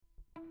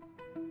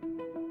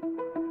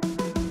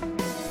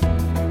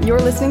You're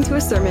listening to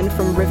a sermon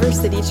from River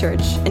City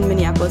Church in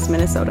Minneapolis,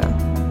 Minnesota.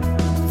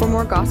 For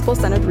more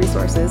gospel-centered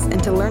resources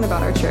and to learn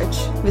about our church,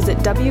 visit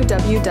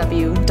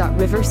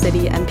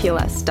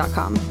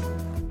www.rivercitynpls.com.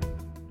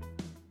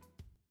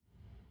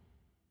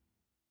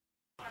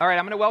 All right,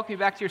 I'm going to welcome you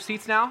back to your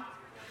seats now.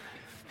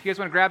 If you guys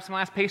want to grab some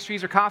last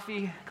pastries or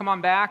coffee, come on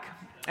back.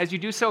 As you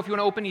do so, if you want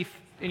to open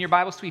in your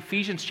Bibles to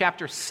Ephesians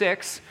chapter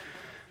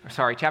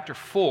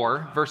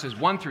 4, verses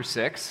 1 through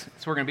 6.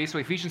 That's where we're going to be. So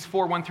Ephesians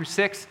 4, 1 through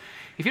 6.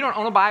 If you don't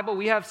own a Bible,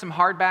 we have some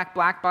hardback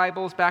black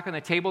Bibles back on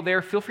the table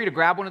there. Feel free to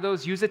grab one of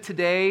those, use it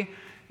today.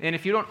 And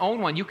if you don't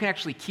own one, you can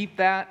actually keep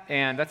that,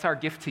 and that's our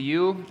gift to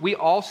you. We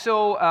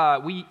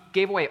also, we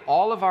gave away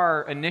all of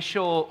our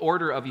initial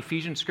order of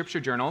Ephesians scripture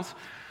journals.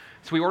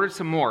 So we ordered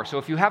some more. So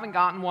if you haven't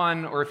gotten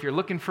one, or if you're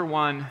looking for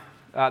one,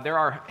 there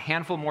are a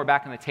handful more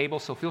back on the table,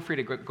 so feel free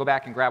to go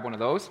back and grab one of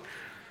those.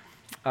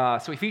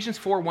 So Ephesians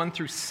 4, 1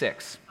 through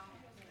 6.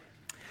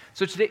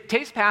 So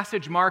today's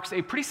passage marks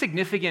a pretty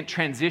significant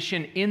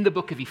transition in the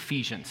book of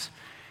Ephesians.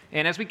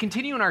 And as we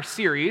continue in our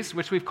series,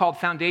 which we've called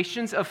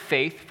Foundations of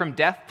Faith from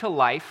Death to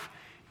Life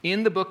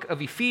in the book of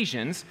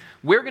Ephesians,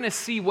 we're going to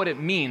see what it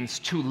means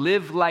to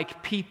live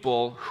like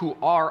people who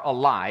are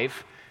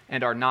alive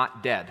and are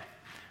not dead.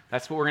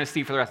 That's what we're going to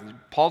see for the rest of it.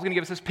 Paul's going to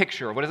give us this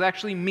picture of what does it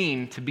actually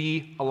mean to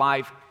be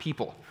alive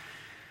people.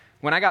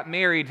 When I got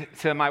married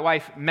to my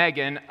wife,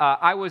 Megan,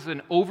 I was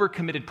an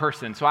overcommitted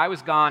person. So I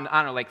was gone,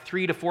 like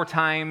 3 to 4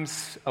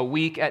 times a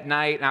week at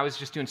night, and I was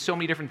just doing so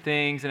many different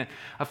things. And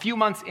a few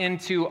months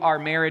into our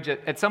marriage,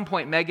 at some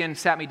point, Megan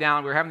sat me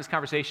down. We were having this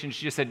conversation.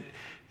 She just said,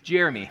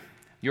 "Jeremy,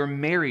 you're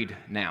married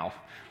now.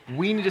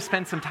 We need to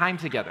spend some time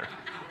together.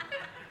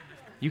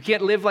 You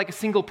can't live like a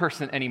single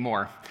person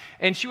anymore."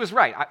 And she was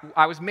right.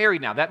 I was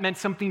married now. That meant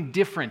something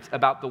different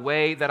about the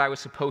way that I was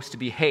supposed to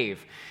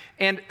behave.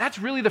 And that's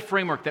really the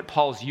framework that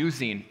Paul's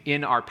using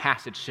in our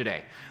passage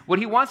today. What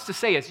he wants to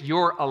say is,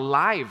 you're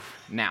alive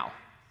now.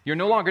 You're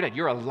no longer dead.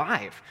 You're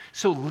alive.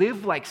 So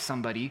live like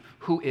somebody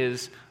who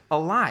is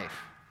alive.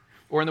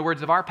 Or in the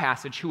words of our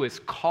passage, who is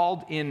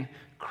called in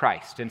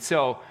Christ. And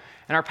so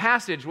in our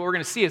passage, what we're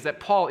going to see is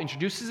that Paul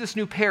introduces this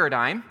new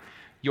paradigm.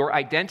 Your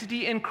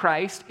identity in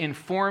Christ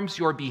informs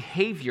your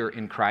behavior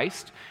in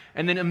Christ,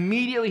 and then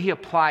immediately he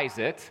applies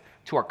it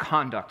to our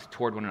conduct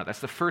toward one another.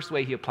 That's the first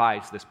way he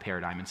applies this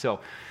paradigm. And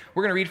so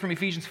we're going to read from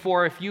Ephesians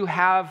 4. If you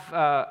have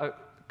a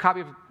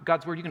copy of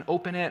God's Word, you can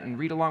open it and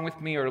read along with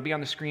me, or it'll be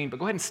on the screen. But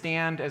go ahead and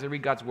stand as I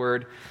read God's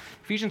Word.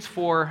 Ephesians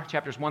 4,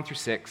 chapters 1 through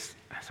 6.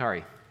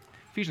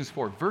 Ephesians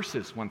 4,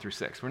 verses 1 through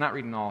 6. We're not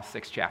reading all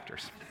 6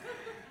 chapters.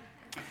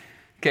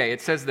 Okay,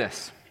 it says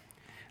this.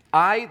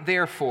 "I,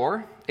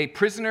 therefore, a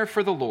prisoner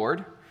for the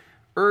Lord,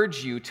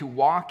 urge you to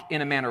walk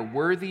in a manner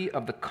worthy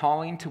of the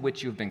calling to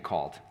which you have been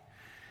called,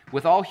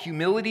 with all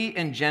humility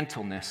and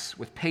gentleness,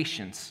 with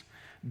patience,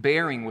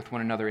 bearing with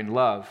one another in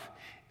love,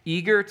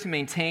 eager to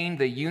maintain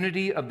the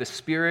unity of the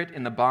Spirit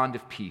in the bond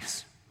of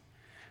peace.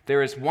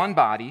 There is one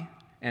body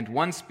and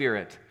one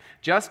Spirit,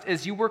 just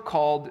as you were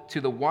called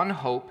to the one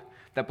hope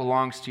that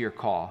belongs to your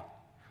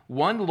call.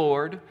 One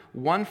Lord,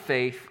 one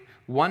faith,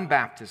 one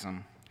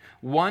baptism,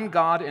 one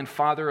God and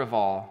Father of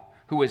all,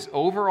 who is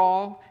over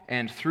all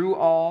and through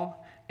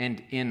all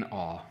and in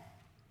all."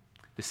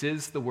 This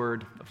is the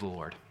word of the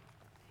Lord.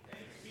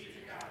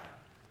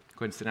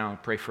 Go ahead and sit down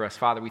and pray for us.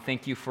 Father, we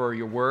thank you for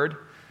your word.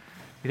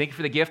 We thank you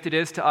for the gift it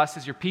is to us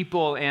as your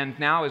people. And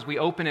now as we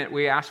open it,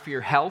 we ask for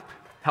your help.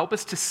 Help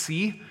us to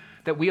see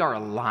that we are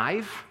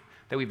alive,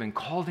 that we've been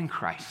called in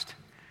Christ.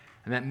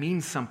 And that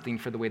means something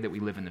for the way that we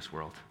live in this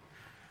world.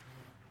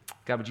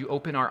 God, would you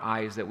open our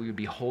eyes that we would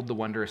behold the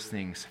wondrous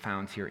things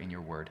found here in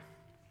your word.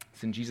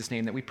 It's in Jesus'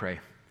 name that we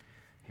pray.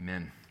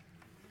 Amen.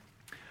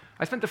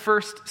 I spent the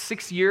first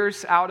 6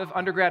 years out of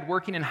undergrad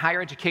working in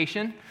higher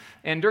education,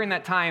 and during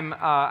that time,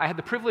 I had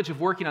the privilege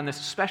of working on this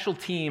special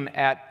team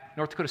at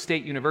North Dakota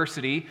State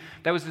University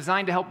that was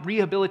designed to help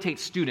rehabilitate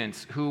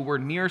students who were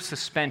near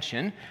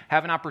suspension,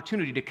 have an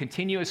opportunity to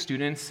continue as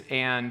students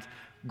and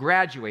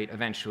graduate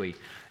eventually.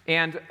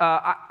 And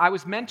I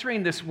was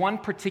mentoring this one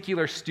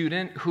particular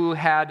student who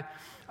had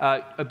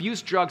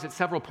abused drugs at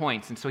several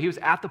points, and so he was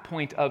at the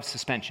point of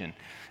suspension.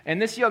 And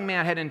this young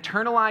man had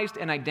internalized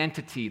an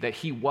identity that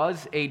he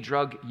was a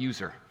drug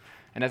user.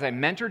 And as I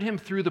mentored him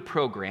through the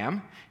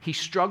program, he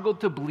struggled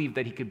to believe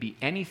that he could be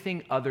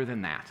anything other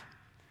than that.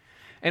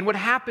 And what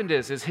happened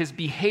is his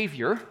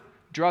behavior,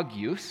 drug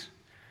use,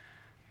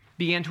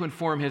 began to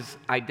inform his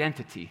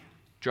identity,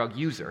 drug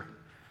user.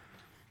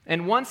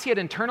 And once he had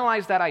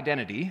internalized that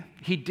identity,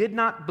 he did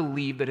not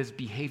believe that his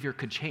behavior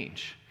could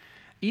change,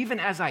 even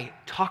as I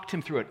talked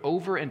him through it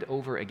over and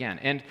over again.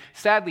 And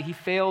sadly, he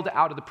failed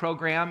out of the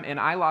program, and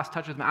I lost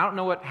touch with him. I don't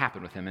know what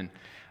happened with him,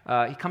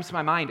 and he comes to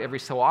my mind every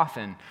so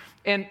often.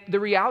 And the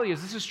reality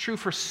is this is true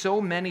for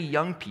so many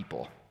young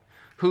people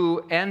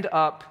who end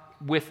up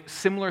with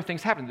similar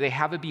things happening. They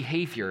have a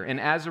behavior, and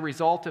as a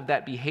result of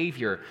that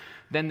behavior,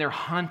 then they're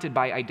haunted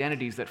by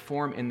identities that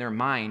form in their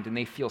mind, and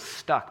they feel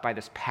stuck by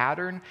this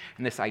pattern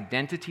and this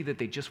identity that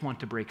they just want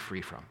to break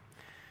free from.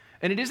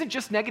 And it isn't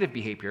just negative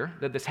behavior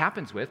that this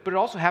happens with, but it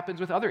also happens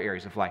with other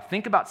areas of life.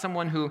 Think about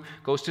someone who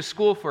goes to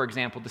school, for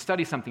example, to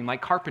study something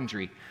like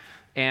carpentry,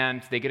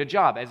 and they get a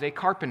job as a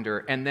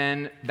carpenter, and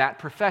then that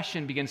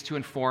profession begins to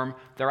inform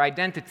their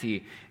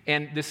identity.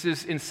 And this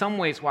is in some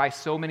ways why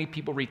so many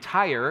people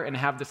retire and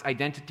have this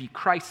identity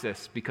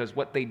crisis, because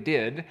what they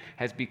did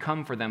has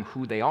become for them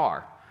who they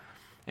are.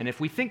 And if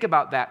we think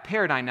about that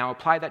paradigm now,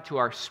 apply that to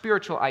our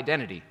spiritual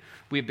identity.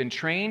 We've been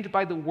trained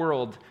by the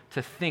world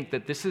to think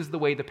that this is the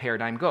way the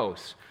paradigm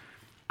goes.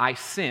 I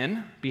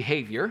sin,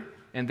 behavior,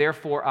 and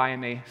therefore I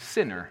am a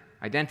sinner,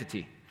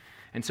 identity.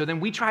 And so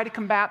then we try to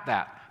combat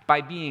that by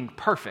being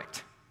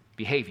perfect,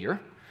 behavior,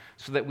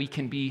 so that we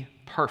can be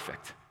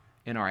perfect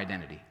in our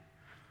identity.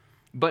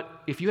 But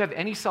if you have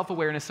any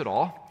self-awareness at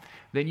all,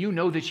 then you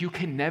know that you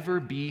can never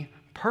be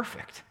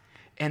perfect.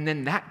 And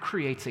then that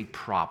creates a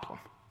problem.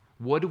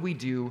 What do we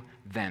do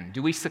then?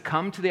 Do we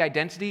succumb to the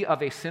identity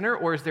of a sinner,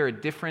 or is there a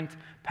different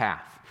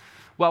path?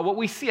 Well, what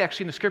we see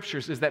actually in the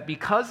scriptures is that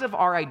because of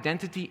our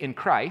identity in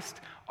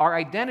Christ, our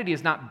identity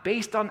is not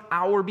based on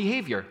our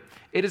behavior.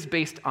 It is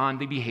based on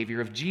the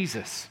behavior of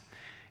Jesus.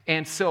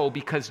 And so,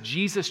 because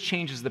Jesus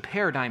changes the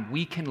paradigm,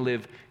 we can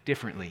live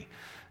differently.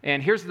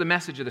 And here's the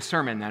message of the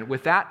sermon then.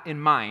 With that in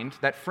mind,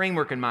 that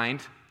framework in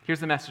mind,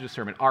 here's the message of the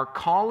sermon. Our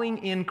calling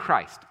in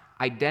Christ,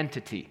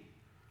 identity,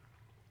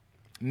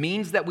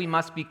 means that we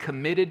must be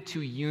committed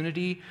to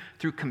unity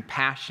through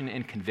compassion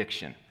and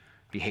conviction,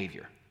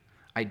 behavior.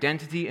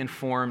 Identity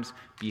informs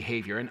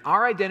behavior. And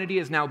our identity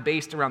is now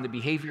based around the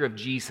behavior of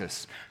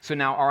Jesus. So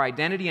now our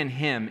identity in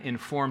him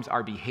informs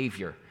our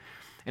behavior.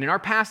 And in our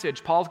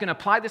passage, Paul's going to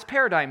apply this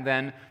paradigm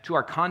then to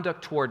our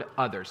conduct toward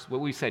others,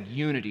 what we said,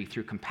 unity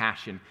through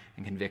compassion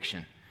and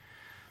conviction.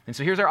 And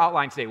so here's our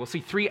outline today. We'll see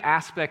three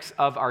aspects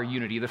of our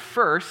unity. The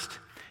first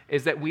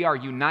is that we are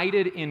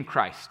united in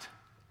Christ.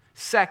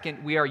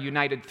 Second, we are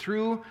united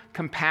through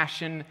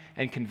compassion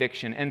and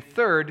conviction. And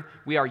third,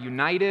 we are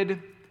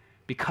united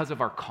because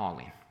of our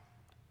calling.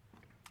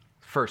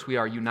 First, we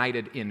are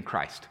united in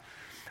Christ.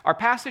 Our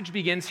passage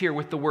begins here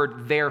with the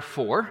word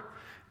therefore.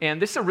 And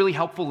this is a really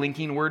helpful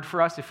linking word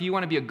for us. If you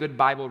want to be a good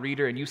Bible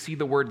reader and you see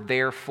the word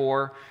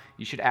therefore,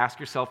 you should ask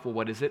yourself, well,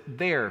 what is it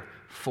there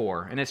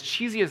for? And as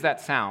cheesy as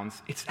that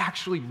sounds, it's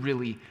actually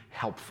really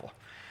helpful.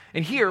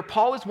 And here,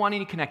 Paul is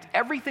wanting to connect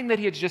everything that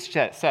he had just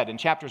said in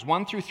chapters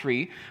 1 through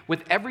 3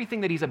 with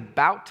everything that he's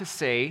about to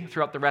say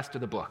throughout the rest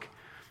of the book.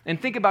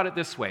 And think about it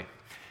this way.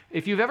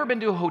 If you've ever been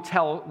to a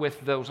hotel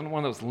with one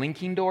of those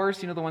linking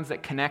doors, you know, the ones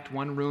that connect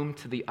one room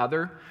to the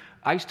other,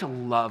 I used to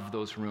love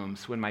those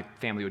rooms when my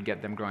family would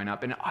get them growing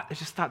up. And I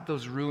just thought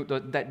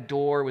that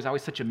door was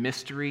always such a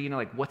mystery, you know,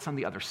 like what's on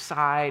the other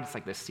side? It's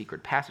like this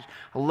secret passage.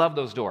 I love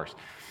those doors.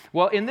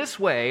 Well, in this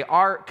way,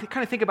 kind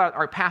of think about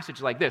our passage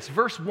like this.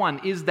 Verse 1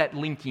 is that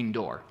linking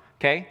door,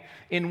 okay?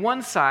 In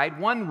one side,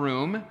 one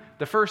room,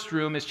 the first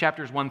room is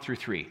chapters 1 through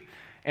 3.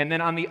 And then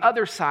on the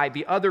other side,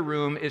 the other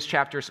room is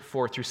chapters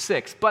 4 through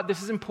 6. But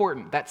this is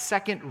important. That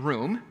second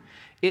room,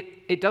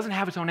 it doesn't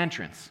have its own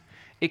entrance.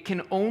 It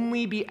can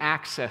only be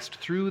accessed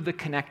through the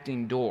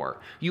connecting door.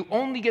 You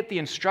only get the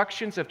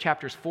instructions of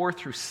chapters 4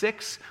 through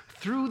 6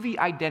 through the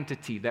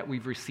identity that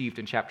we've received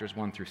in chapters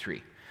 1 through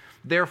 3.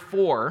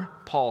 Therefore,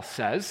 Paul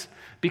says,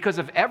 because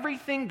of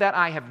everything that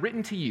I have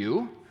written to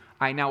you,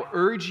 I now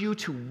urge you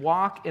to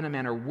walk in a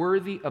manner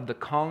worthy of the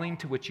calling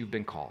to which you've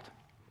been called.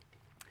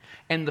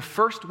 And the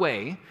first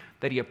way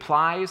that he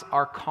applies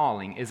our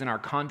calling is in our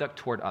conduct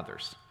toward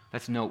others.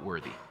 That's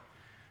noteworthy.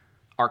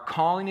 Our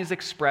calling is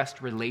expressed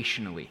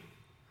relationally.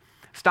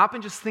 Stop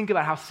and just think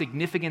about how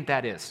significant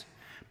that is.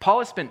 Paul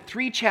has spent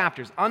 3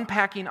 chapters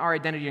unpacking our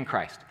identity in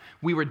Christ.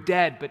 We were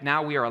dead, but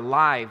now we are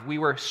alive. We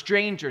were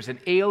strangers and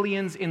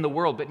aliens in the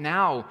world, but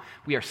now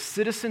we are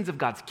citizens of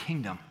God's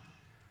kingdom.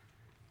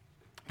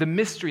 The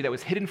mystery that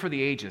was hidden for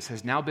the ages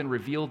has now been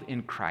revealed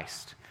in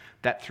Christ,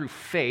 that through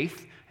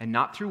faith and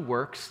not through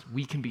works,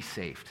 we can be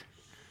saved.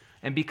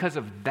 And because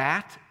of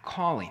that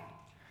calling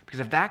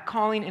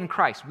in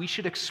Christ, we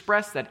should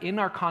express that in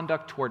our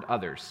conduct toward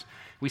others.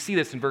 We see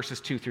this in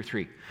verses 2 through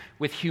 3.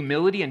 With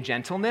humility and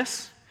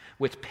gentleness,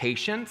 with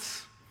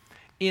patience,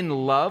 in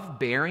love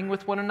bearing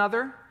with one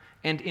another,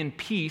 and in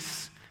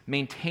peace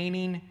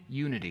maintaining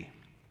unity.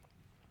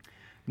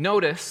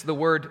 Notice the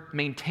word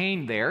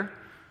maintain there.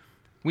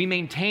 We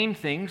maintain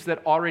things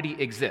that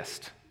already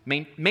exist.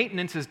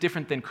 Maintenance is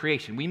different than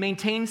creation. We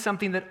maintain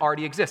something that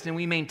already exists, and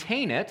we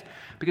maintain it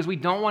because we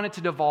don't want it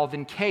to devolve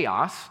in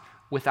chaos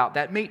without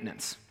that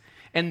maintenance.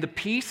 And the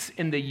peace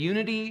and the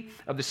unity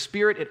of the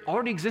Spirit, it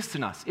already exists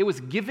in us. It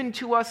was given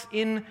to us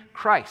in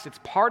Christ. It's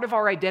part of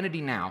our identity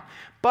now.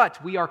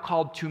 But we are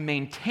called to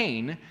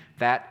maintain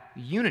that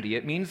unity.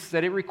 It means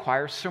that it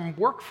requires some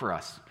work for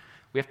us.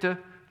 We have to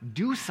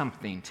do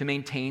something to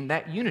maintain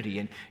that unity.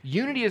 And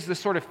unity is the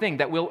sort of thing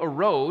that will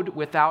erode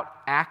without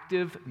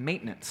active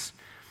maintenance.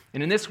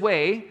 And in this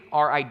way,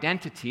 our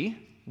identity,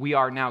 we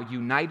are now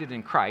united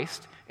in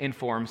Christ,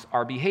 informs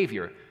our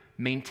behavior.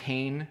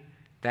 Maintain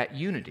that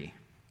unity.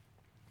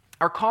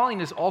 Our calling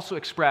is also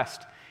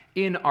expressed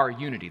in our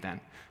unity then.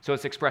 So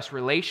it's expressed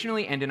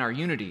relationally and in our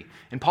unity.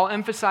 And Paul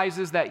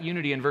emphasizes that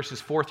unity in verses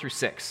 4 through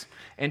 6.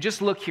 And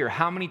just look here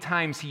how many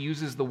times he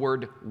uses the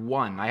word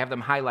one. I have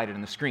them highlighted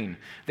on the screen.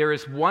 There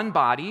is one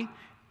body,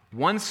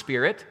 one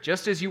Spirit,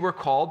 just as you were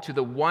called to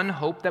the one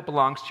hope that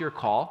belongs to your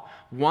call,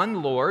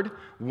 one Lord,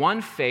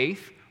 one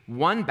faith,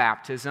 one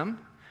baptism,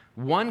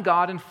 one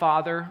God and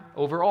Father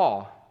over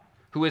all,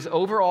 who is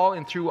over all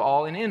and through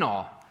all and in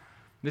all.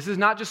 This is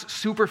not just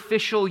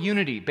superficial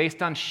unity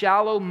based on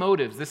shallow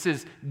motives. This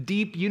is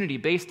deep unity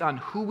based on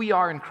who we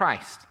are in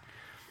Christ.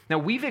 Now,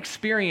 we've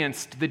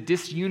experienced the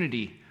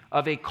disunity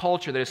of a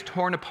culture that is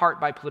torn apart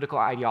by political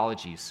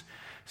ideologies.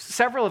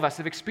 Several of us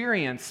have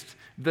experienced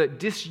the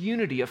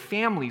disunity of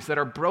families that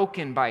are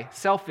broken by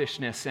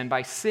selfishness and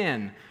by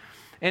sin.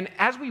 And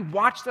as we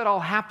watch that all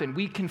happen,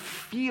 we can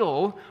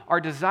feel our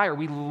desire.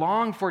 We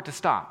long for it to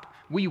stop.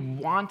 We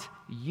want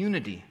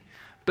unity.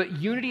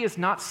 But unity is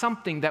not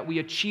something that we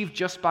achieve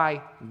just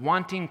by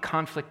wanting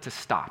conflict to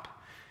stop.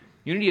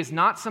 Unity is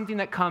not something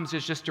that comes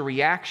as just a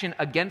reaction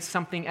against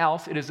something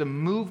else. It is a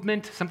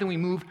movement, something we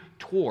move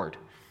toward.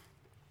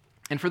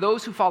 And for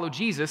those who follow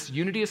Jesus,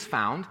 unity is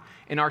found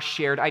in our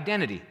shared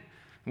identity.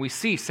 We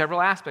see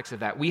several aspects of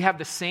that. We have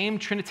the same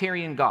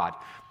Trinitarian God.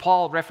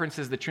 Paul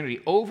references the Trinity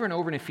over and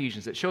over in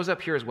Ephesians. It shows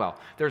up here as well.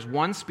 There's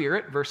one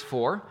Spirit, verse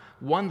 4,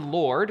 one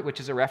Lord, which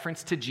is a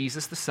reference to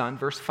Jesus the Son,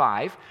 verse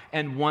 5,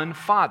 and one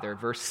Father,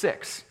 verse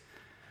 6.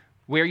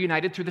 We are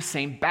united through the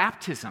same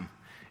baptism.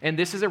 And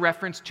this is a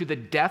reference to the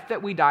death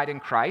that we died in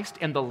Christ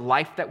and the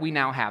life that we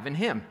now have in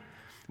Him.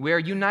 We are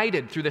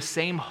united through the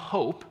same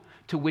hope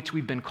to which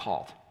we've been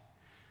called.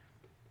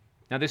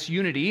 Now, this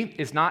unity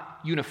is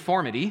not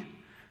uniformity.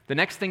 The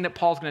next thing that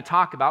Paul's going to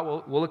talk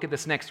about, we'll look at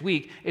this next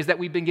week, is that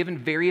we've been given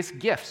various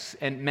gifts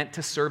and meant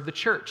to serve the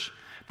church.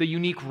 The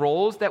unique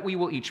roles that we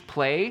will each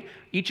play,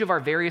 each of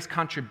our various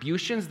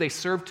contributions, they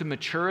serve to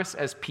mature us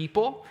as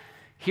people.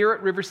 Here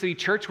at River City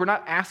Church, we're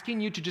not asking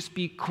you to just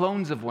be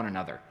clones of one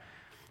another.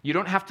 You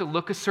don't have to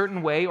look a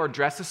certain way or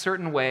dress a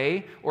certain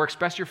way or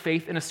express your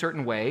faith in a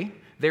certain way.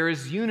 There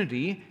is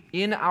unity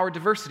in our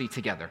diversity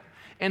together.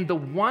 And the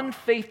one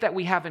faith that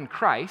we have in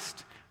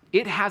Christ,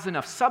 it has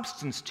enough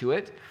substance to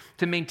it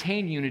to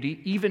maintain unity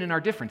even in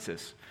our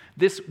differences.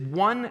 This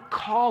one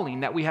calling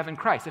that we have in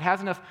Christ, it has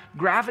enough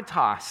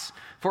gravitas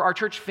for our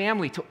church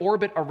family to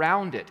orbit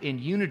around it in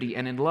unity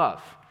and in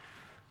love.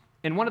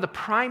 And one of the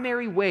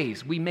primary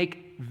ways we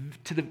make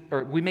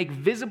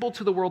visible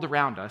to the world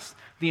around us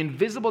the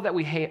invisible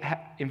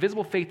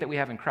faith that we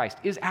have in Christ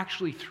is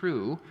actually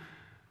through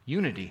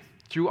unity,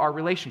 through our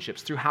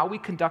relationships, through how we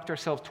conduct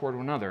ourselves toward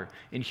one another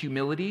in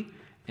humility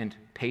and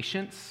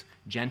patience,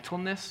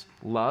 gentleness,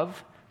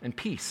 love, and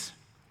peace.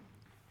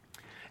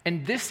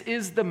 And this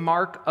is the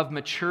mark of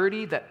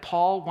maturity that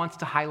Paul wants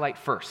to highlight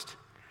first.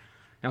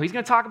 Now, he's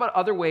going to talk about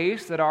other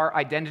ways that our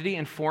identity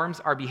informs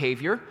our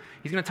behavior.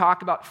 He's going to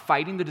talk about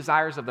fighting the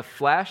desires of the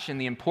flesh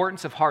and the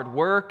importance of hard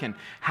work and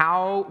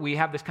how we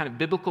have this kind of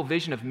biblical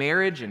vision of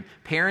marriage and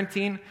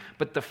parenting.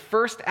 But the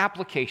first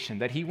application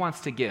that he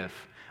wants to give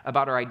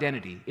about our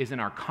identity is in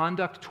our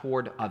conduct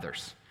toward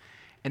others.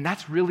 And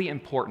that's really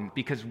important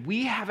because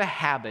we have a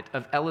habit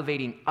of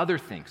elevating other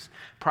things,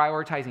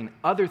 prioritizing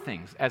other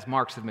things as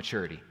marks of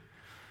maturity.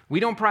 We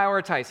don't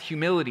prioritize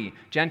humility,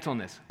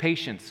 gentleness,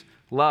 patience,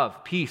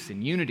 love, peace,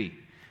 and unity.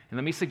 And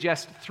let me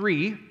suggest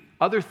 3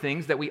 other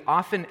things that we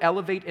often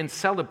elevate and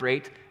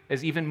celebrate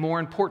as even more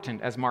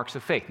important as marks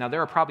of faith. Now,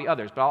 there are probably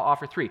others, but I'll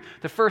offer 3.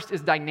 The first is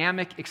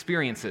dynamic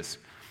experiences.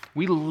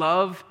 We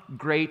love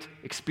great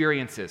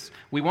experiences.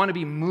 We want to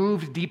be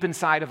moved deep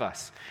inside of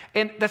us.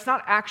 And that's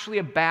not actually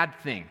a bad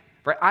thing,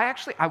 right?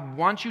 I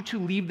want you to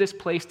leave this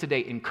place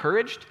today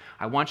encouraged.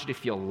 I want you to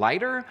feel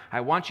lighter. I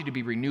want you to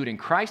be renewed in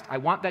Christ. I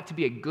want that to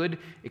be a good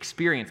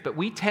experience. But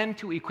we tend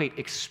to equate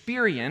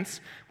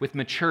experience with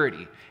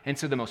maturity. And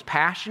so the most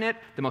passionate,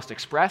 the most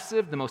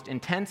expressive, the most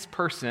intense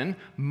person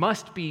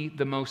must be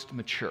the most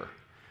mature.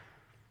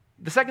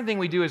 The second thing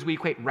we do is we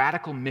equate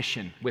radical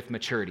mission with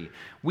maturity.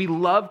 We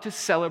love to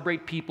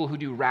celebrate people who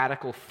do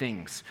radical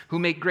things, who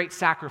make great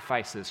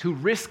sacrifices, who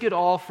risk it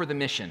all for the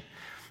mission.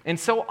 And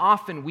so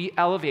often we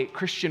elevate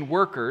Christian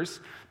workers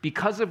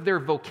because of their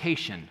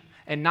vocation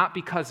and not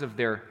because of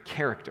their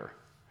character.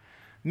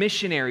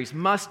 Missionaries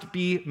must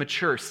be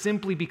mature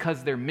simply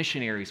because they're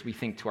missionaries, we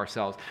think to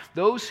ourselves.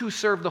 Those who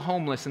serve the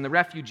homeless and the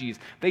refugees,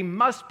 they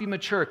must be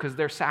mature because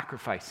they're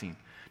sacrificing.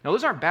 Now,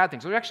 those aren't bad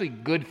things. Those are actually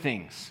good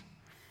things.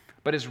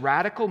 But is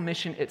radical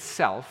mission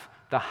itself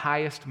the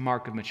highest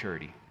mark of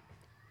maturity?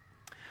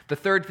 The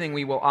third thing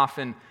we will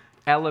often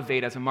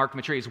elevate as a mark of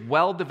maturity is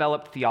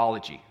well-developed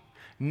theology.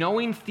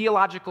 Knowing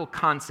theological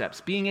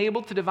concepts, being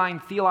able to define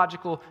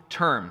theological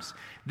terms.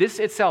 This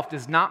itself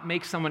does not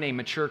make someone a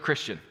mature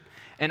Christian.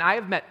 And I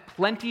have met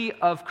plenty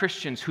of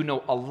Christians who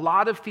know a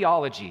lot of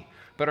theology,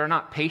 but are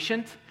not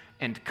patient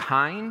and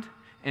kind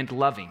and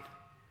loving.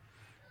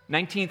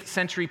 19th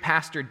century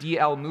pastor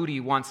D.L. Moody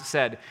once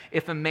said,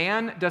 "If a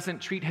man doesn't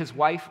treat his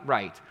wife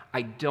right,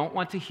 I don't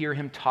want to hear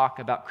him talk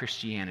about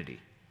Christianity."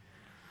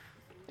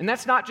 And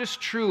that's not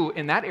just true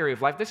in that area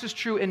of life. This is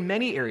true in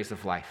many areas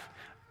of life.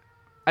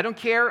 I don't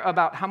care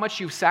about how much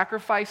you've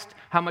sacrificed,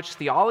 how much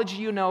theology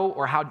you know,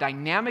 or how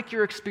dynamic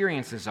your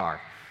experiences are.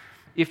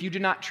 If you do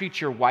not treat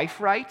your wife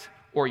right,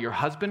 or your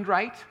husband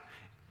right,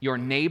 your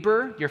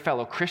neighbor, your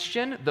fellow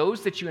Christian,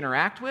 those that you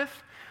interact with,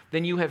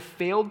 then you have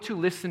failed to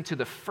listen to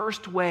the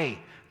first way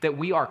that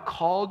we are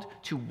called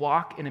to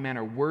walk in a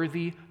manner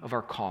worthy of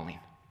our calling.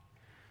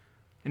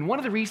 And one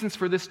of the reasons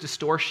for this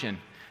distortion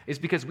is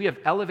because we have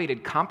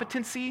elevated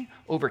competency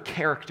over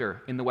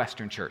character in the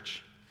Western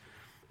church.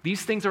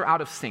 These things are out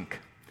of sync.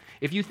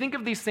 If you think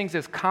of these things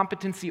as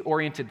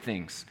competency-oriented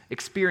things,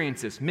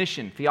 experiences,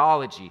 mission,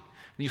 theology,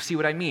 you see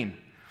what I mean.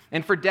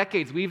 And for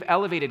decades, we've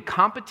elevated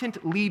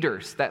competent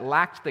leaders that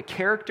lacked the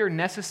character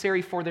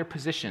necessary for their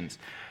positions,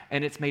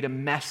 and it's made a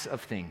mess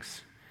of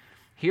things.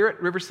 Here at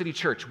River City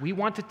Church, we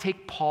want to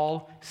take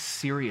Paul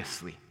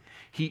seriously.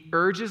 He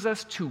urges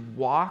us to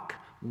walk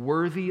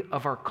worthy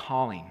of our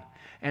calling,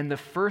 and the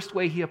first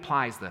way he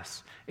applies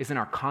this is in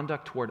our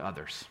conduct toward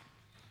others.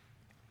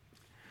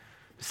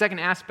 The second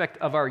aspect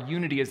of our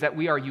unity is that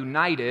we are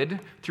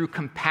united through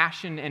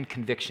compassion and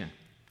conviction.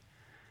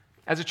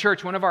 As a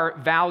church, one of our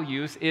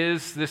values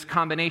is this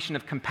combination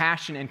of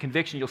compassion and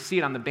conviction. You'll see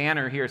it on the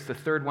banner here. It's the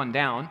third one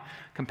down,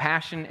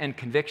 compassion and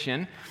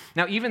conviction.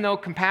 Now, even though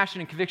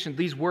compassion and conviction,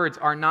 these words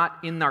are not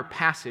in our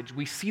passage,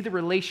 we see the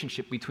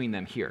relationship between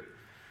them here.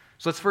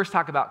 So let's first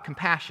talk about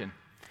compassion.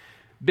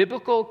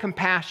 Biblical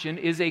compassion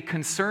is a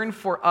concern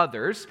for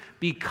others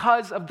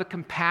because of the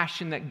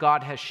compassion that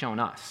God has shown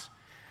us.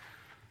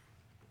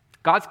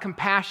 God's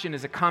compassion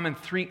is a common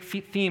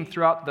theme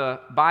throughout the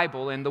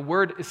Bible, and the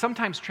word is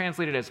sometimes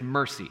translated as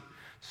mercy.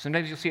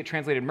 Sometimes you'll see it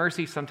translated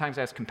mercy, sometimes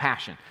as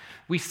compassion.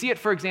 We see it,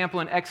 for example,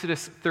 in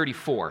Exodus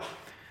 34,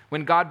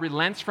 when God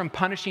relents from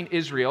punishing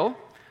Israel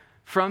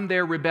from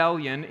their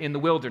rebellion in the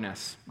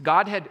wilderness.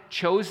 God had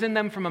chosen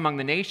them from among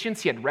the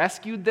nations. He had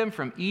rescued them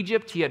from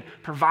Egypt. He had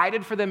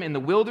provided for them in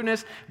the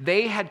wilderness.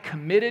 They had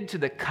committed to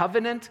the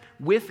covenant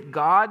with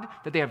God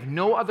that they have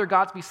no other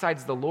gods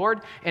besides the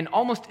Lord, and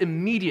almost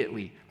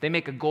immediately they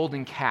make a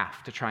golden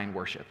calf to try and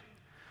worship.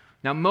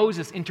 Now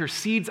Moses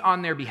intercedes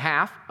on their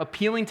behalf,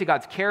 appealing to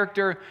God's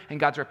character and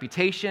God's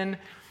reputation,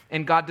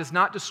 and God does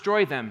not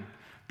destroy them.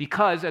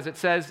 Because, as it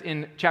says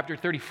in chapter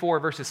 34,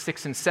 verses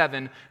 6 and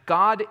 7,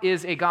 God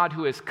is a God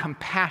who is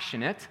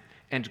compassionate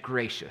and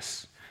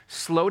gracious,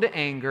 slow to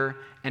anger,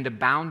 and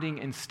abounding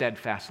in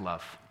steadfast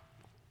love.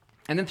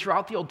 And then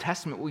throughout the Old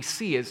Testament, what we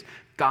see is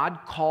God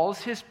calls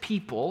his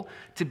people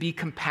to be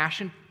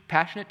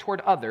passionate toward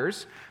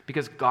others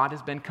because God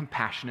has been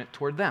compassionate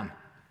toward them.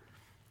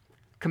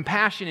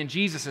 Compassion in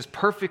Jesus is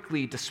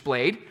perfectly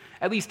displayed.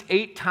 At least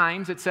 8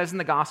 times it says in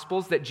the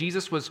Gospels that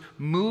Jesus was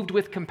moved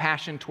with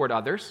compassion toward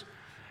others.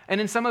 And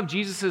in some of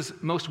Jesus'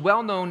 most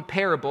well-known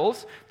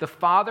parables, the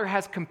father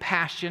has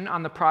compassion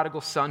on the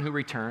prodigal son who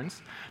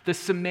returns. The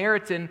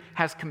Samaritan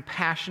has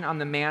compassion on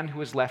the man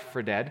who is left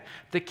for dead.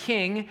 The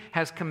king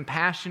has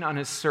compassion on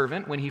his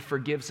servant when he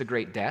forgives a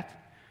great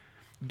debt.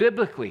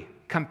 Biblically,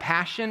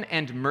 compassion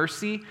and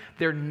mercy,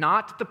 they're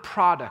not the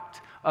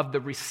product of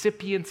the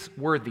recipient's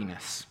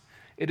worthiness.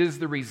 It is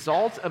the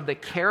result of the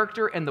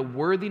character and the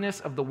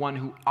worthiness of the one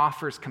who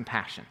offers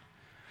compassion.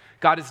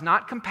 God is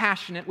not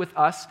compassionate with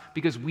us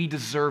because we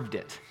deserved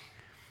it.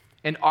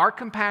 And our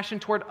compassion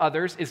toward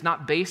others is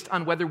not based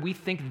on whether we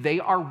think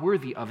they are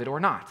worthy of it or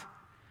not.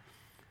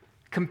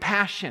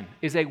 Compassion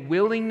is a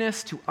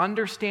willingness to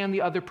understand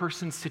the other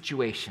person's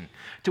situation,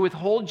 to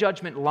withhold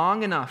judgment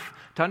long enough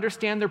to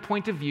understand their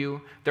point of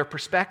view, their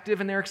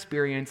perspective and their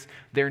experience,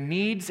 their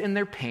needs and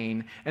their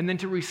pain, and then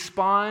to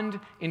respond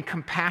in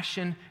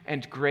compassion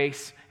and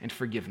grace and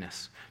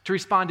forgiveness, to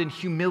respond in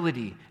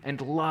humility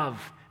and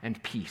love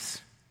and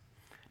peace.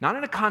 Not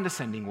in a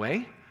condescending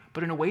way,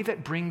 but in a way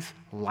that brings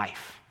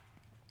life.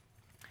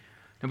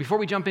 Now, before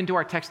we jump into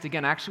our text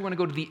again, I actually want to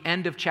go to the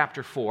end of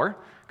chapter 4,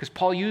 because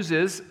Paul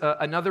uses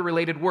another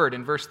related word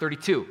in verse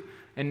 32.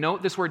 And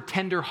note this word,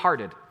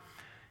 tender-hearted.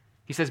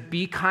 He says,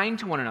 be kind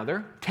to one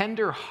another,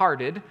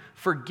 tender-hearted,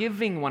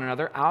 forgiving one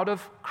another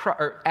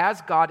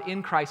as God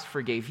in Christ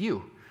forgave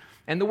you.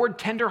 And the word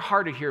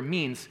tender-hearted here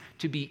means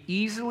to be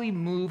easily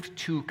moved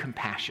to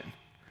compassion.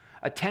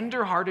 A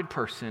tender-hearted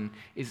person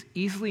is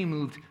easily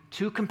moved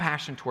to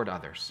compassion toward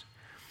others.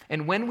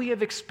 And when we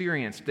have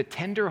experienced the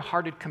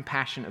tender-hearted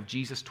compassion of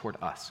Jesus toward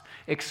us,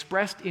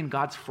 expressed in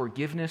God's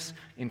forgiveness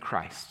in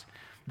Christ,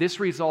 this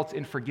results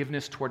in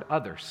forgiveness toward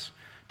others,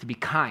 to be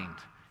kind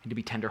and to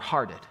be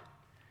tender-hearted.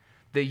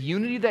 The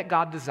unity that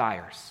God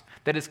desires,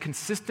 that is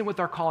consistent with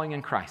our calling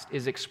in Christ,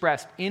 is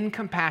expressed in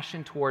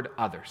compassion toward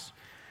others.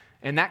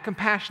 And that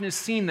compassion is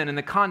seen then in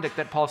the conduct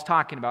that Paul's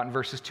talking about in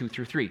verses 2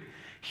 through 3.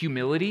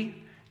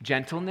 Humility,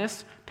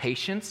 gentleness,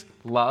 patience,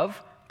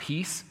 love,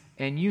 peace,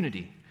 and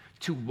unity.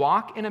 To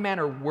walk in a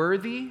manner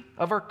worthy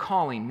of our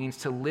calling means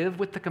to live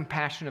with the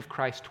compassion of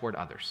Christ toward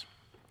others.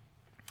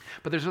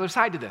 But there's another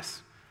side to this.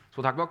 So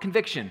we'll talk about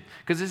conviction,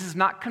 because this is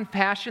not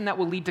compassion that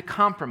will lead to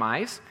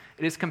compromise.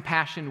 It is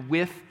compassion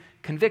with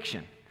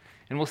conviction.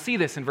 And we'll see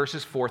this in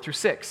verses 4 through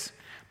 6.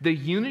 The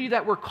unity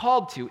that we're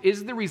called to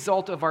is the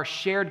result of our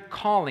shared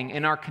calling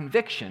and our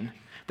conviction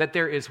that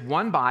there is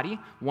one body,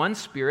 one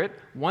Spirit,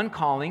 one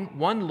calling,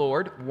 one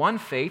Lord, one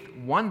faith,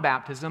 one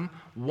baptism,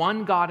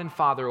 one God and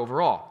Father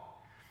over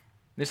all.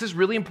 This is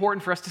really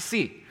important for us to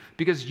see,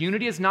 because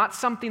unity is not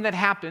something that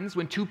happens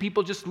when two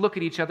people just look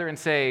at each other and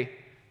say,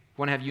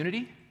 want to have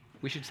unity?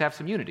 We should have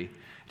some unity.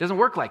 It doesn't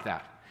work like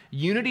that.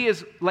 Unity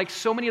is, like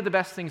so many of the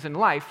best things in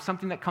life,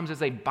 something that comes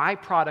as a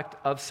byproduct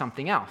of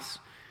something else.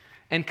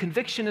 And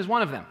conviction is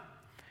one of them.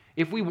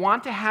 If we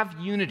want to have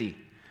unity,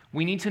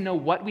 we need to know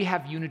what we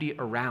have unity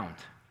around.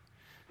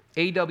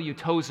 A.W.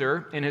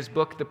 Tozer, in his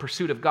book, The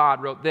Pursuit of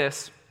God, wrote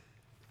this: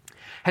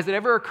 "Has it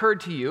ever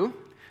occurred to you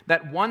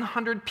that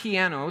 100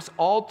 pianos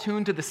all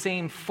tuned to the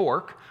same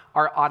fork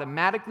are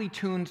automatically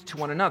tuned to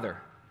one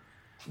another?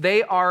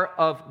 They are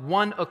of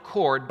one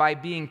accord by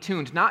being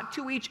tuned not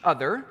to each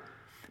other,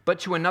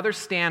 but to another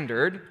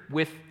standard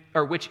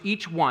which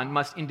each one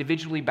must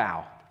individually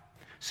bow.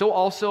 So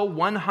also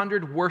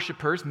 100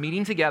 worshipers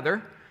meeting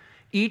together,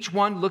 each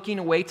one looking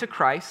away to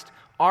Christ,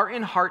 are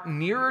in heart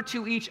nearer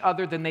to each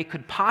other than they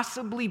could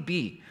possibly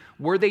be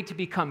were they to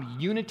become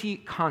unity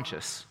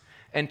conscious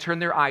and turn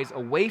their eyes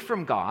away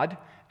from God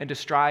and to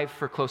strive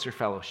for closer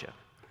fellowship.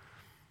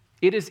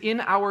 It is in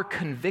our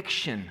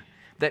conviction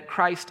that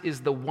Christ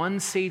is the one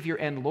Savior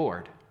and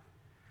Lord,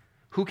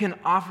 who can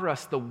offer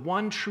us the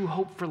one true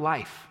hope for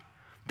life,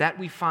 that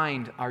we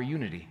find our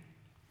unity.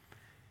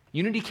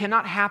 Unity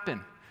cannot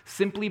happen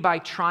simply by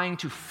trying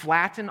to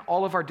flatten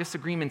all of our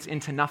disagreements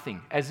into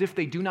nothing, as if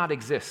they do not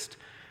exist.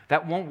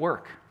 That won't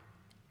work.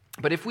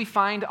 But if we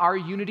find our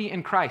unity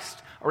in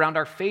Christ around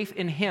our faith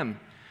in Him,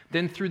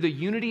 then through the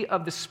unity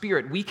of the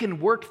Spirit, we can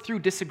work through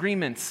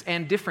disagreements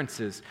and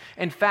differences.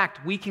 In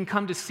fact, we can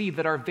come to see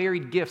that our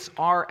varied gifts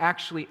are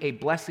actually a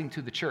blessing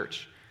to the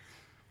church.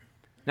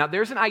 Now,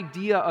 there's an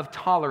idea of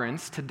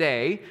tolerance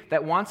today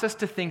that wants us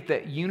to think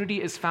that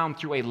unity is found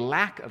through a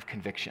lack of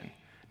conviction,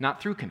 not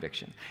through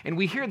conviction. And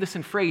we hear this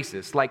in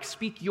phrases like,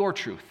 speak your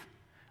truth,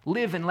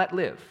 live and let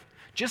live,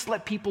 just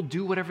let people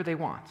do whatever they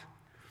want.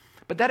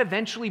 But that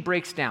eventually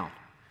breaks down.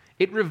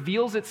 It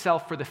reveals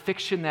itself for the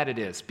fiction that it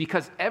is,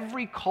 because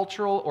every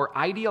cultural or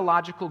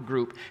ideological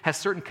group has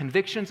certain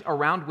convictions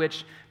around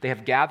which they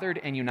have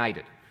gathered and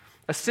united.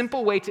 A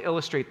simple way to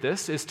illustrate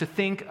this is to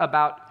think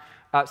about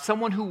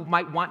someone who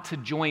might want to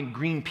join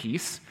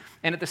Greenpeace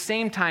and at the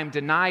same time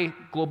deny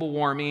global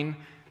warming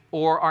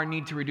or our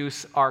need to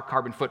reduce our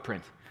carbon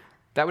footprint.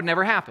 That would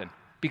never happen,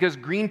 because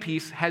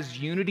Greenpeace has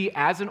unity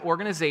as an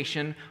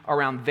organization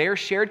around their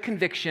shared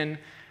conviction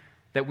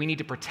that we need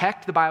to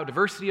protect the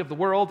biodiversity of the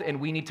world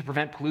and we need to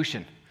prevent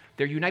pollution.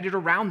 They're united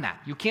around that.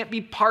 You can't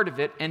be part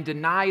of it and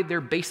deny their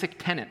basic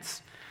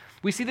tenets.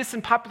 We see this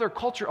in popular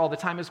culture all the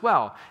time as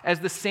well, as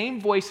the same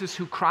voices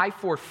who cry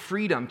for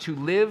freedom to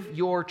live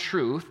your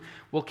truth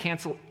will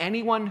cancel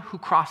anyone who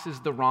crosses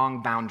the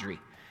wrong boundary.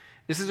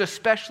 This is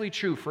especially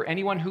true for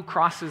anyone who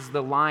crosses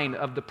the line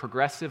of the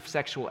progressive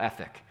sexual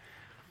ethic.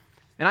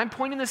 And I'm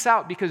pointing this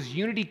out because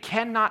unity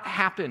cannot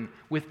happen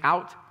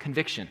without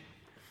conviction.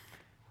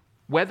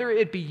 Whether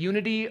it be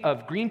unity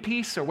of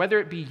Greenpeace or whether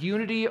it be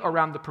unity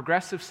around the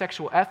progressive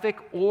sexual ethic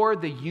or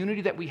the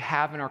unity that we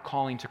have in our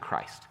calling to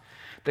Christ,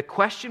 the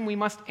question we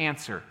must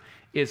answer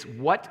is,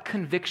 what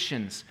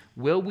convictions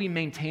will we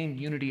maintain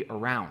unity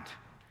around?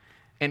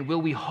 And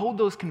will we hold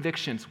those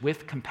convictions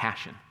with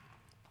compassion?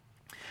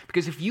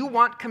 Because if you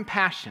want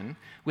compassion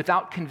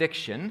without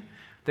conviction,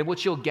 then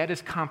what you'll get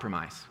is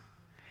compromise.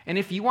 And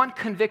if you want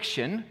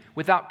conviction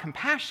without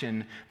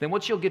compassion, then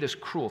what you'll get is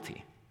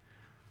cruelty.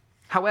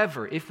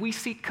 However, if we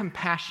seek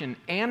compassion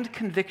and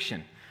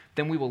conviction,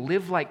 then we will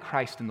live like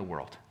Christ in the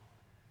world.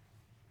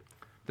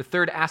 The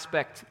third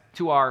aspect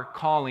to our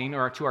calling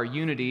or to our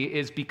unity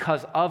is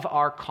because of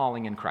our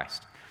calling in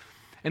Christ.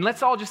 And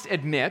let's all just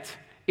admit,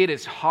 it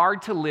is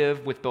hard to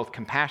live with both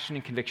compassion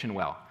and conviction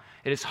well.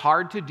 It is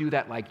hard to do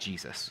that like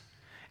Jesus.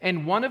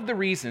 And one of the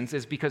reasons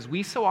is because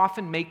we so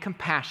often make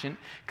compassion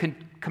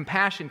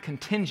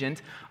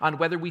contingent on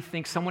whether we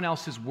think someone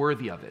else is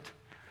worthy of it.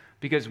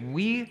 Because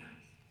we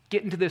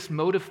get into this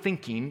mode of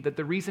thinking that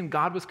the reason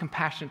God was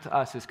compassionate to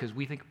us is because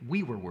we think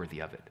we were worthy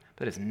of it.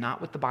 That is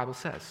not what the Bible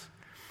says.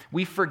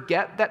 We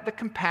forget that the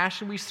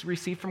compassion we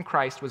received from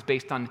Christ was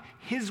based on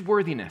His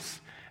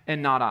worthiness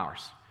and not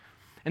ours.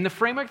 And the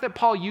framework that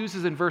Paul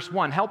uses in verse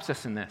 1 helps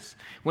us in this.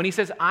 When he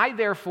says, I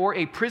therefore,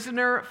 a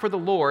prisoner for the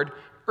Lord,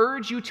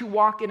 urge you to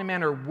walk in a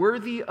manner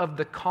worthy of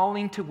the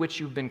calling to which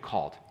you've been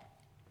called.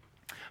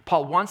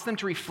 Paul wants them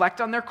to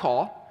reflect on their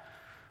call,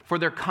 for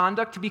their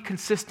conduct to be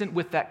consistent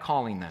with that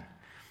calling then.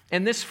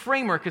 And this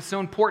framework is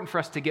so important for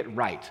us to get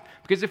right,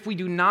 because if we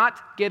do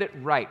not get it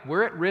right,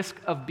 we're at risk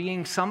of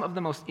being some of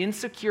the most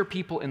insecure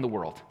people in the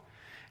world.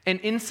 And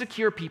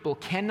insecure people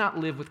cannot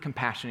live with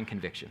compassion and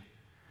conviction.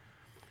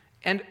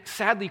 And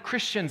sadly,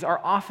 Christians are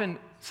often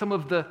some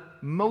of the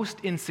most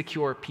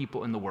insecure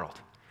people in the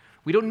world.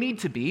 We don't need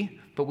to be,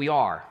 but we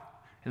are.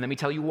 And let me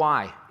tell you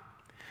why.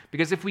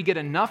 Because if we get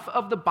enough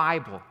of the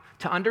Bible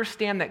to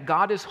understand that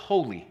God is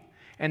holy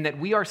and that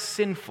we are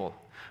sinful,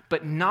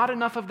 but not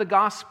enough of the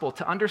gospel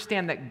to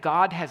understand that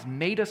God has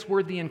made us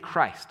worthy in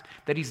Christ,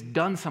 that he's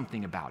done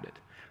something about it,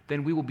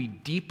 then we will be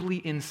deeply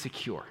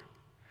insecure.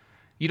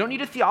 You don't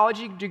need a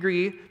theology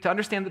degree to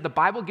understand that the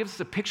Bible gives us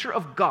a picture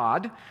of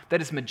God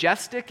that is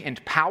majestic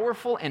and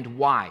powerful and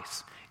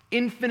wise,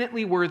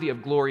 infinitely worthy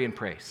of glory and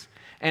praise.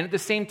 And at the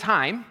same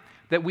time,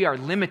 that we are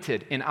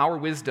limited in our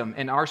wisdom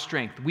and our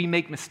strength. We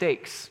make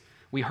mistakes.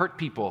 We hurt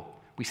people.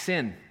 We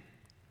sin.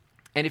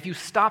 And if you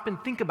stop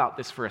and think about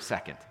this for a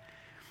second,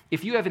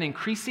 if you have an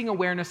increasing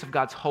awareness of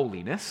God's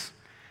holiness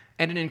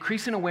and an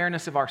increasing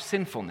awareness of our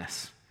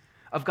sinfulness,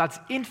 of God's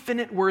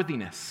infinite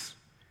worthiness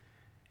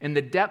and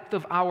the depth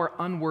of our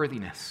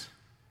unworthiness,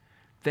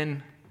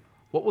 then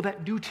what will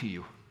that do to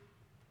you?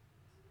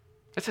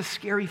 That's a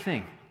scary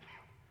thing.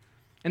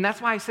 And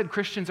that's why I said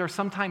Christians are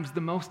sometimes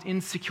the most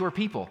insecure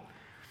people.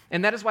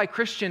 And that is why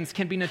Christians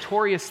can be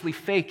notoriously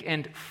fake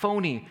and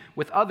phony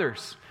with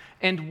others.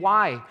 And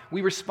why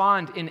we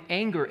respond in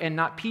anger and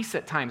not peace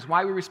at times.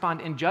 Why we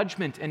respond in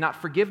judgment and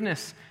not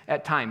forgiveness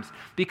at times.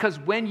 Because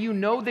when you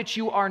know that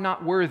you are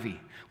not worthy,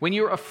 when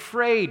you're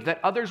afraid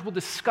that others will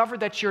discover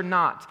that you're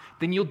not,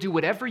 then you'll do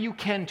whatever you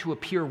can to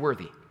appear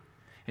worthy.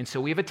 And so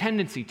we have a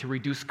tendency to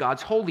reduce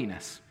God's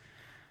holiness.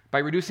 By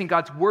reducing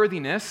God's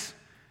worthiness,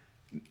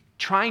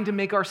 trying to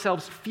make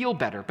ourselves feel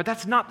better. But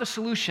that's not the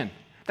solution.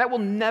 That will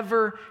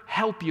never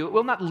help you. It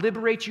will not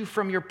liberate you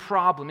from your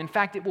problem. In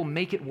fact, it will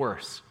make it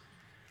worse.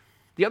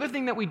 The other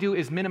thing that we do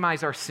is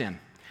minimize our sin.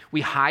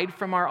 We hide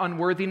from our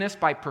unworthiness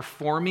by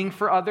performing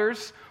for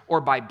others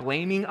or by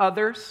blaming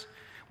others.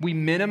 We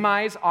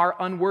minimize our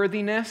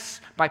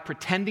unworthiness by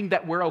pretending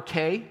that we're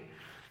okay.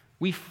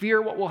 We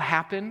fear what will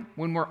happen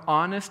when we're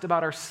honest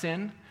about our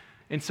sin,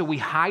 and so we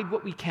hide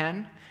what we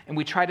can, and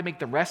we try to make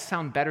the rest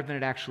sound better than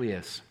it actually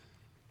is.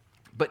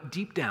 But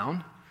deep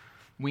down,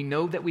 we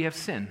know that we have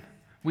sin.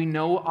 We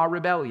know our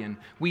rebellion.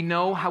 We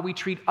know how we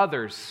treat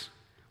others.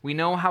 We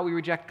know how we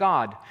reject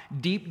God.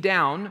 Deep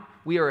down,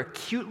 we are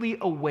acutely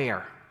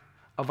aware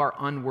of our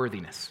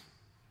unworthiness.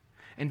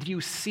 And do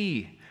you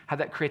see how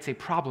that creates a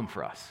problem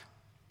for us?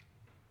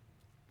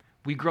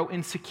 We grow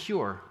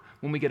insecure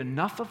when we get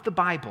enough of the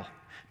Bible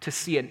to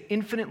see an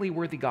infinitely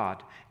worthy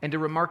God and a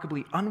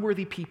remarkably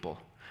unworthy people,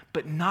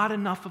 but not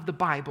enough of the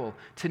Bible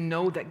to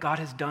know that God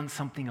has done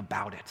something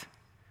about it.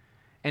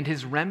 And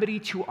his remedy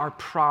to our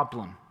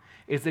problem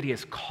is that he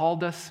has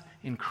called us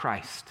in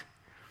Christ.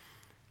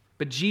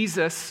 But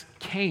Jesus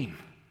came.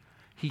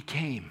 He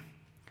came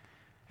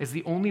as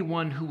the only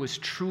one who was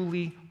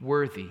truly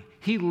worthy.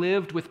 He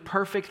lived with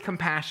perfect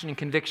compassion and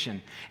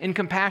conviction. In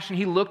compassion,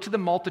 he looked to the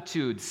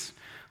multitudes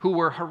who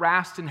were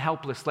harassed and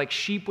helpless, like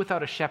sheep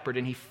without a shepherd,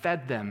 and he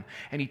fed them,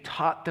 and he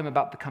taught them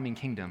about the coming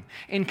kingdom.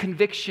 In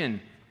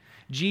conviction,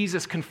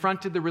 Jesus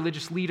confronted the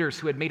religious leaders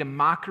who had made a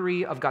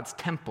mockery of God's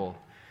temple.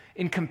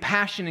 In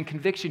compassion and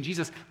conviction,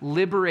 Jesus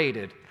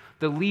liberated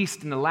the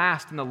least and the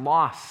last and the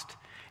lost,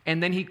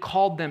 and then he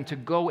called them to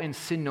go and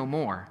sin no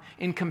more.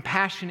 In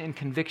compassion and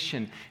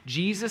conviction,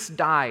 Jesus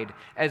died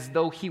as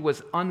though he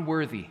was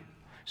unworthy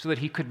so that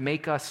he could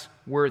make us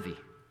worthy,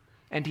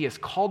 and he has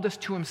called us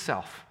to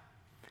himself.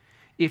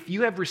 If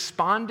you have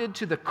responded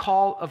to the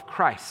call of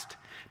Christ,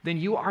 then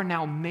you are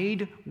now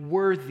made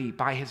worthy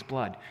by his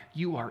blood.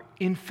 You are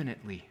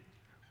infinitely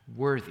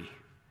worthy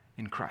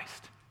in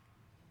Christ.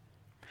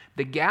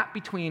 The gap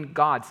between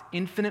God's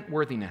infinite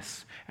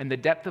worthiness and the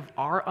depth of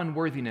our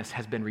unworthiness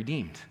has been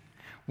redeemed.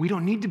 We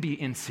don't need to be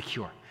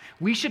insecure.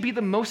 We should be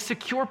the most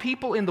secure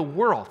people in the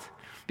world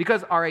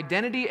because our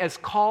identity as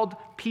called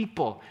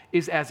people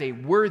is as a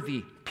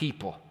worthy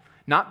people,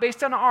 not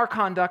based on our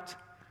conduct,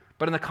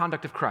 but on the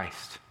conduct of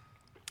Christ.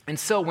 And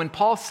so when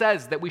Paul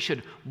says that we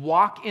should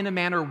walk in a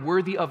manner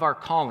worthy of our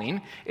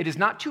calling, it is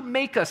not to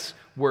make us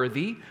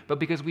worthy, but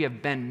because we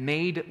have been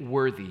made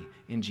worthy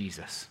in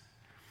Jesus.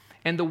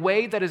 And the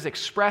way that is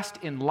expressed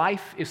in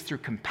life is through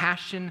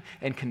compassion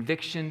and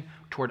conviction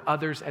toward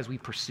others as we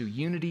pursue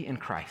unity in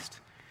Christ.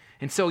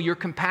 And so your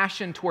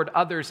compassion toward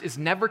others is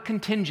never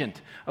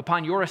contingent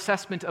upon your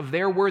assessment of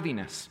their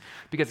worthiness,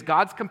 because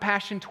God's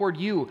compassion toward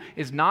you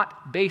is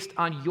not based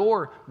on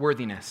your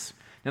worthiness.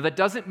 Now, that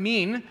doesn't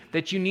mean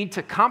that you need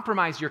to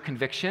compromise your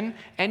conviction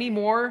any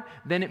more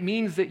than it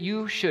means that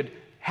you should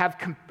have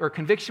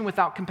conviction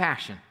without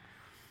compassion.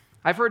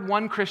 I've heard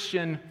one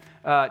Christian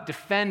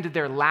defend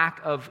their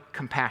lack of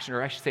compassion,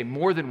 or I should say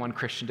more than one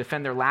Christian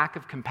defend their lack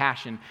of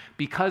compassion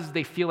because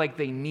they feel like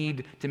they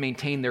need to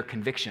maintain their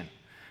conviction.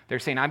 They're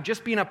saying, I'm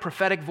just being a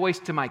prophetic voice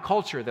to my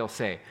culture, they'll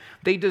say.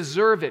 They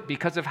deserve it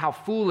because of how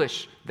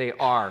foolish they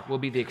are, will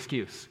be the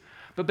excuse.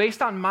 But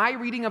based on my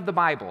reading of the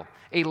Bible,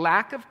 a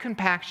lack of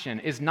compassion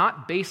is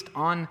not based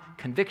on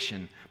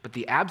conviction, but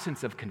the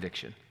absence of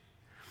conviction.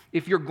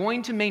 If you're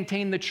going to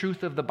maintain the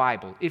truth of the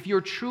Bible, if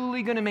you're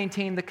truly going to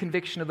maintain the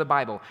conviction of the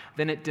Bible,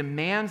 then it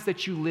demands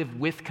that you live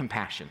with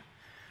compassion.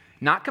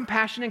 Not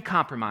compassion and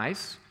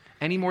compromise,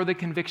 any more than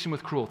conviction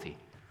with cruelty.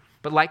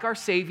 But like our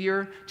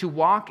Savior, to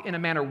walk in a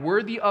manner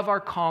worthy of our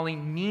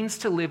calling means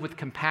to live with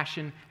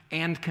compassion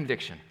and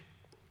conviction.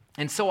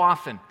 And so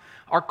often,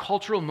 Our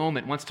cultural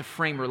moment wants to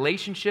frame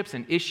relationships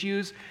and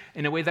issues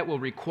in a way that will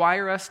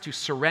require us to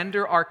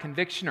surrender our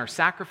conviction or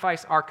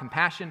sacrifice our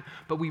compassion,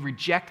 but we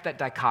reject that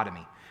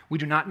dichotomy. We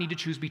do not need to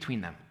choose between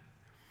them.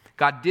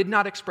 God did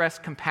not express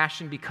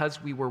compassion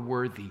because we were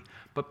worthy,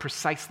 but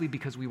precisely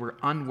because we were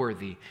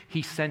unworthy.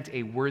 He sent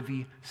a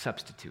worthy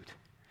substitute.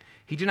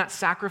 He did not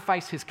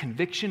sacrifice his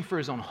conviction for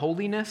his own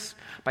holiness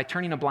by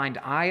turning a blind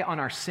eye on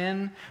our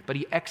sin, but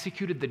he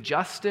executed the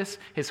justice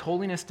his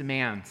holiness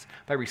demands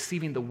by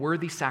receiving the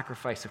worthy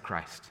sacrifice of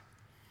Christ.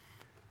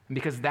 And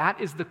because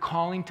that is the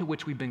calling to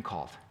which we've been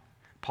called,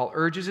 Paul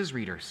urges his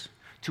readers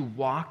to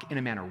walk in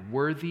a manner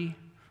worthy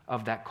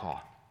of that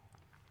call.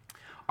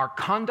 Our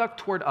conduct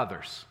toward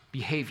others,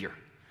 behavior,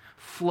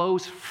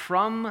 flows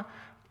from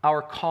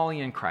our calling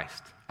in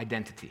Christ,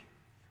 identity.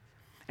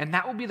 And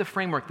that will be the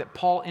framework that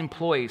Paul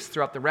employs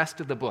throughout the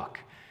rest of the book.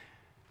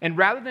 And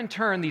rather than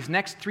turn these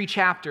next 3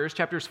 chapters,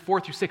 chapters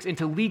 4 through 6,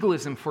 into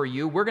legalism for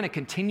you, we're going to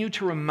continue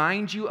to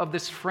remind you of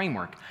this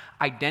framework.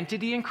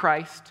 Identity in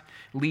Christ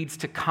leads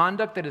to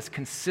conduct that is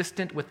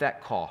consistent with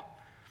that call.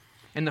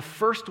 And the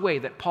first way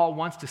that Paul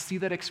wants to see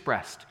that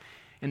expressed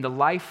in the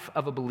life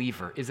of a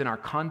believer is in our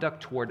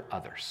conduct toward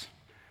others,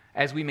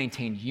 as we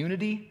maintain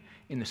unity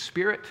in the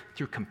Spirit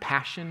through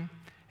compassion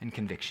and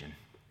conviction.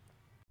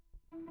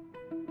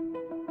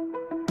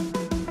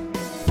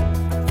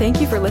 Thank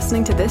you for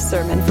listening to this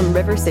sermon from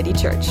River City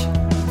Church.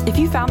 If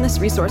you found this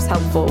resource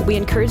helpful, we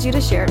encourage you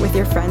to share it with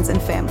your friends and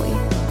family.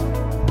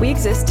 We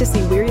exist to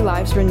see weary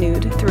lives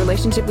renewed through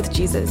relationship with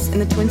Jesus in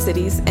the Twin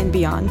Cities and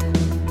beyond.